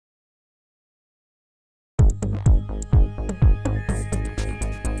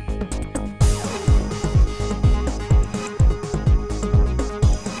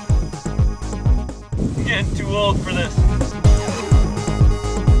too old for this.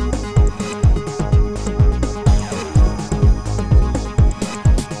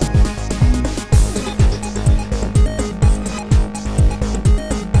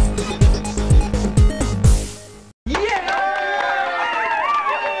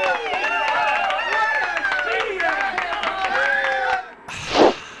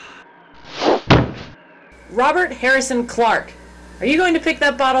 Robert Harrison Clarke, are you going to pick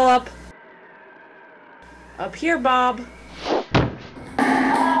that bottle up? Up here, Bob.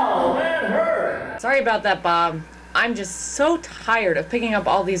 Oh, that hurt! Sorry about that, Bob. I'm just so tired of picking up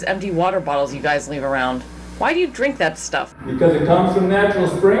all these empty water bottles you guys leave around. Why do you drink that stuff? Because it comes from natural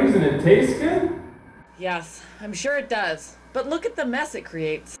springs and it tastes good? Yes, I'm sure it does. But look at the mess it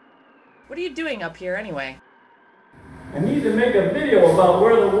creates. What are you doing up here anyway? I need to make a video about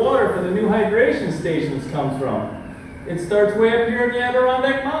where the water for the new hydration stations comes from. It starts way up here in the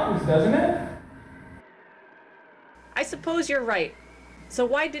Adirondack Mountains, doesn't it? I suppose you're right. So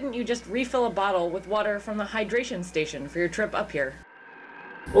why didn't you just refill a bottle with water from the hydration station for your trip up here?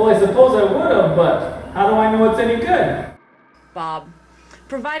 Well, I suppose I would have, but how do I know it's any good? Bob,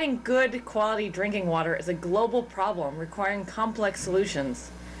 providing good quality drinking water is a global problem requiring complex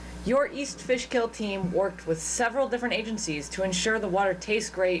solutions. Your East Fishkill team worked with several different agencies to ensure the water tastes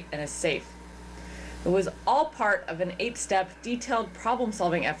great and is safe. It was all part of an 8-step detailed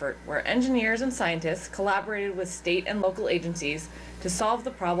problem-solving effort where engineers and scientists collaborated with state and local agencies to solve the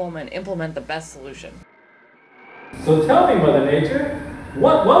problem and implement the best solution. So tell me, Mother Nature,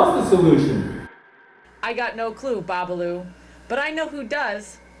 what was the solution? I got no clue, Babaloo, but I know who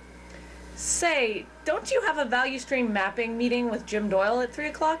does. Say, don't you have a value stream mapping meeting with Jim Doyle at 3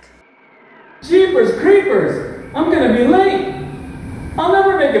 o'clock? Jeepers creepers! I'm gonna be late! I'll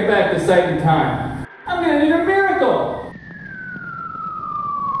never make it back to site in time. I'm gonna need a miracle!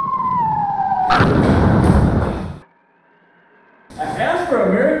 I asked for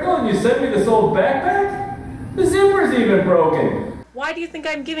a miracle and you sent me this old backpack? The zipper's even broken! Why do you think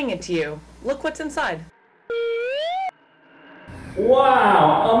I'm giving it to you? Look what's inside.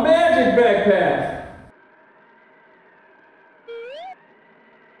 Wow, a magic backpack!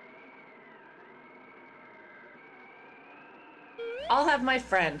 I'll have my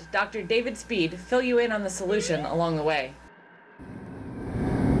friend, Dr. David Speed, fill you in on the solution along the way.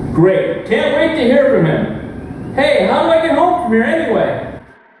 Great, can't wait to hear from him. Hey, how do I get home from here anyway?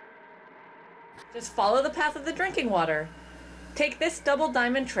 Just follow the path of the drinking water. Take this double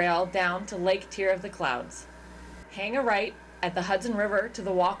diamond trail down to Lake Tier of the Clouds. Hang a right at the Hudson River to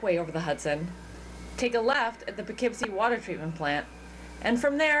the walkway over the Hudson. Take a left at the Poughkeepsie Water Treatment Plant. And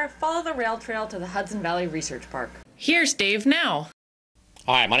from there, follow the rail trail to the Hudson Valley Research Park. Here's Dave now.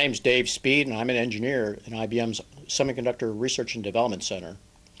 Hi, my name is Dave Speed, and I'm an engineer in IBM's Semiconductor Research and Development Center.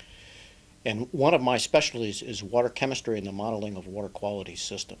 And one of my specialties is water chemistry and the modeling of water quality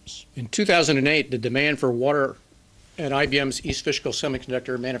systems. In 2008, the demand for water at IBM's East Fishkill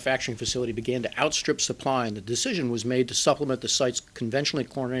Semiconductor manufacturing facility began to outstrip supply, and the decision was made to supplement the site's conventionally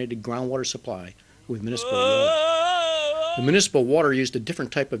chlorinated groundwater supply with municipal water. The municipal water used a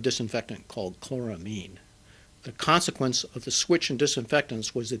different type of disinfectant called chloramine. The consequence of the switch in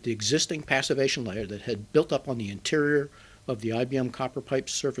disinfectants was that the existing passivation layer that had built up on the interior of the IBM copper pipe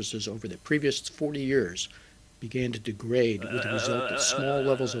surfaces over the previous 40 years began to degrade, with the result that small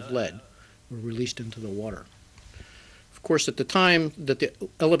levels of lead were released into the water. Of course, at the time that the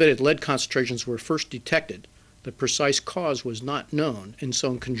elevated lead concentrations were first detected, the precise cause was not known, and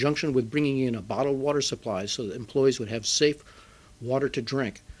so in conjunction with bringing in a bottled water supply so that employees would have safe water to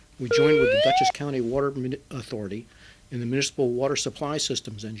drink, we joined with the Dutchess County Water Authority and the Municipal Water Supply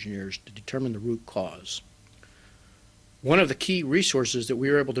Systems engineers to determine the root cause. One of the key resources that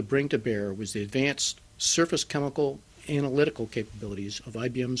we were able to bring to bear was the advanced surface chemical analytical capabilities of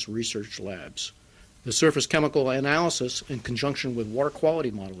IBM's research labs. The surface chemical analysis, in conjunction with water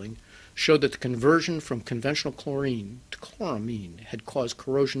quality modeling, showed that the conversion from conventional chlorine to chloramine had caused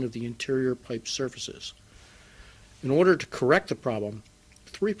corrosion of the interior pipe surfaces. In order to correct the problem,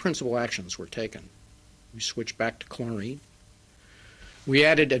 3 principal actions were taken. We switched back to chlorine. We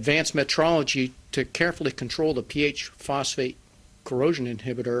added advanced metrology to carefully control the pH phosphate corrosion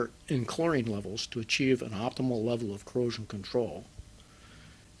inhibitor in chlorine levels to achieve an optimal level of corrosion control.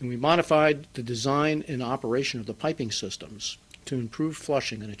 And we modified the design and operation of the piping systems to improve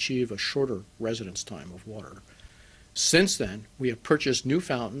flushing and achieve a shorter residence time of water. Since then, we have purchased new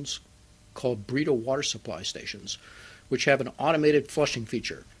fountains called Brita water supply stations, which have an automated flushing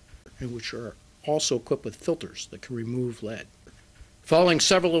feature and which are also equipped with filters that can remove lead. Following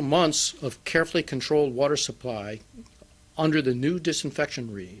several months of carefully controlled water supply under the new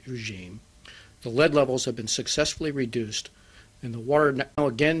disinfection regime, The lead levels have been successfully reduced, and the water now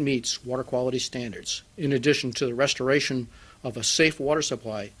again meets water quality standards. In addition to the restoration of a safe water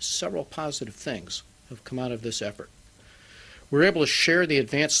supply, several positive things have come out of this effort. We're able to share the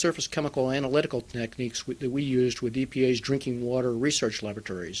advanced surface chemical analytical techniques that we used with EPA's drinking water research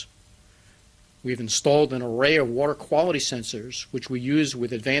laboratories. We've installed an array of water quality sensors, which we use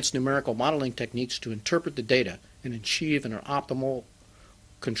with advanced numerical modeling techniques to interpret the data and achieve an optimal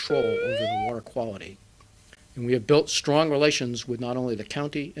control over the water quality. And we have built strong relations with not only the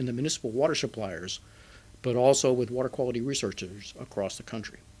county and the municipal water suppliers, but also with water quality researchers across the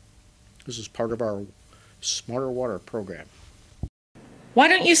country. This is part of our Smarter Water program. Why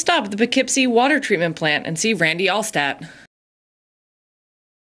don't you stop at the Poughkeepsie Water Treatment Plant and see Randy Allstat?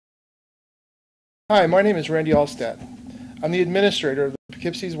 Hi, my name is Randy Allstat. I'm the administrator of the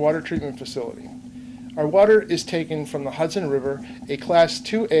Poughkeepsie's Water Treatment Facility. Our water is taken from the Hudson River, a Class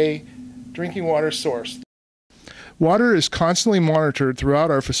 2A drinking water source. Water is constantly monitored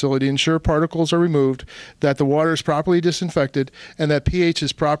throughout our facility to ensure particles are removed, that the water is properly disinfected, and that pH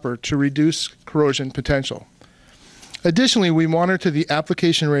is proper to reduce corrosion potential. Additionally, we monitor the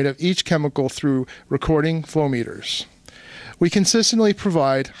application rate of each chemical through recording flow meters. We consistently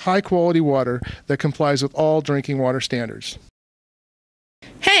provide high-quality water that complies with all drinking water standards.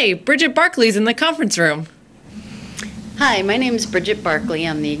 Hey, Bridget Barkley's in the conference room. Hi, my name is Bridget Barkley.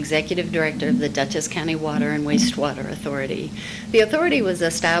 I'm the Executive Director of the Dutchess County Water and Wastewater Authority. The authority was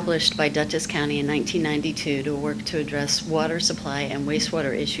established by Dutchess County in 1992 to work to address water supply and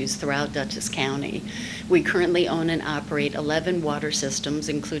wastewater issues throughout Dutchess County. We currently own and operate 11 water systems,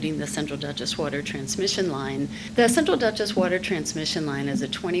 including the Central Dutchess Water Transmission Line. The Central Dutchess Water Transmission Line is a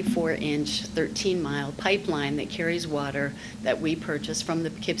 24-inch, 13-mile pipeline that carries water that we purchase from the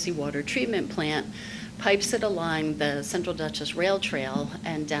Poughkeepsie Water Treatment Plant, pipes it along the Central Dutchess Rail Trail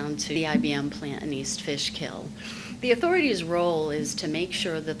and down to the IBM plant in East Fishkill. The authority's role is to make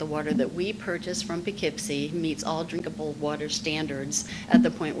sure that the water that we purchase from Poughkeepsie meets all drinkable water standards at the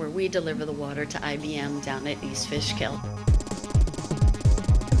point where we deliver the water to IBM down at East Fishkill.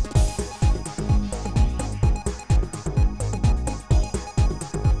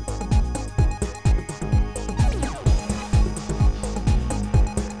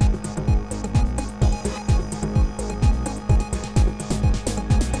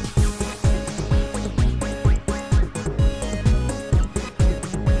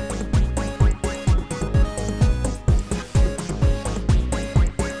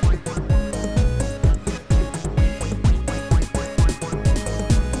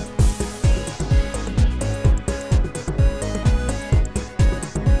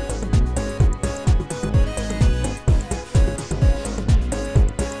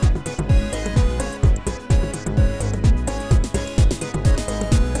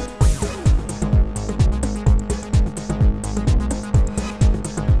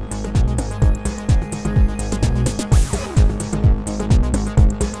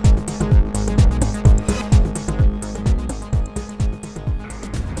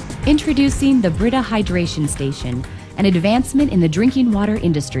 Introducing the Brita Hydration Station, an advancement in the drinking water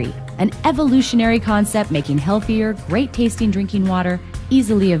industry, an evolutionary concept making healthier, great-tasting drinking water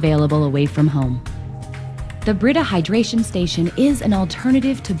easily available away from home. The Brita Hydration Station is an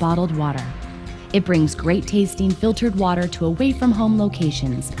alternative to bottled water. It brings great-tasting filtered water to away-from-home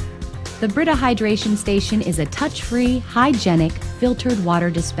locations. The Brita Hydration Station is a touch-free, hygienic, filtered water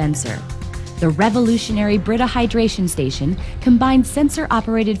dispenser. The revolutionary Brita Hydration Station combines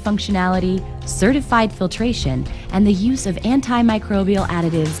sensor-operated functionality, certified filtration, and the use of antimicrobial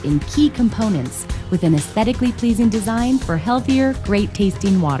additives in key components with an aesthetically pleasing design for healthier,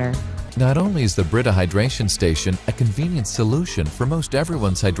 great-tasting water. Not only is the Brita Hydration Station a convenient solution for most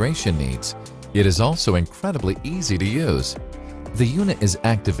everyone's hydration needs, it is also incredibly easy to use. The unit is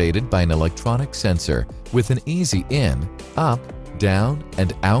activated by an electronic sensor with an easy in, up, down,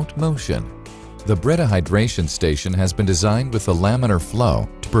 and out motion. The Brita Hydration Station has been designed with a laminar flow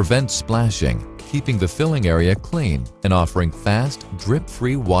to prevent splashing, keeping the filling area clean and offering fast,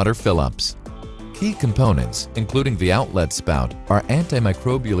 drip-free water fill-ups. Key components, including the outlet spout, are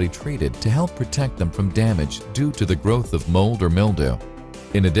antimicrobially treated to help protect them from damage due to the growth of mold or mildew.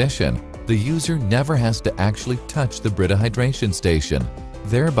 In addition, the user never has to actually touch the Brita Hydration Station,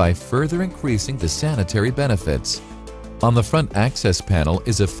 thereby further increasing the sanitary benefits. On the front access panel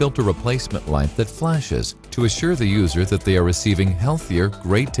is a filter replacement light that flashes to assure the user that they are receiving healthier,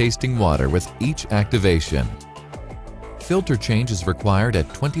 great-tasting water with each activation. Filter change is required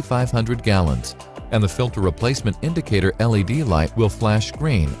at 2,500 gallons, and the filter replacement indicator LED light will flash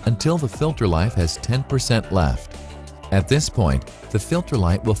green until the filter life has 10% left. At this point, the filter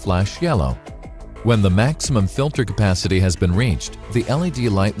light will flash yellow, When the maximum filter capacity has been reached, the LED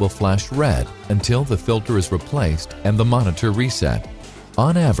light will flash red until the filter is replaced and the monitor reset.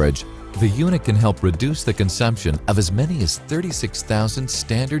 On average, the unit can help reduce the consumption of as many as 36,000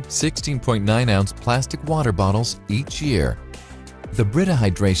 standard 16.9-ounce plastic water bottles each year. The Brita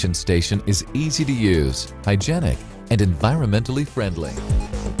Hydration Station is easy to use, hygienic, and environmentally friendly.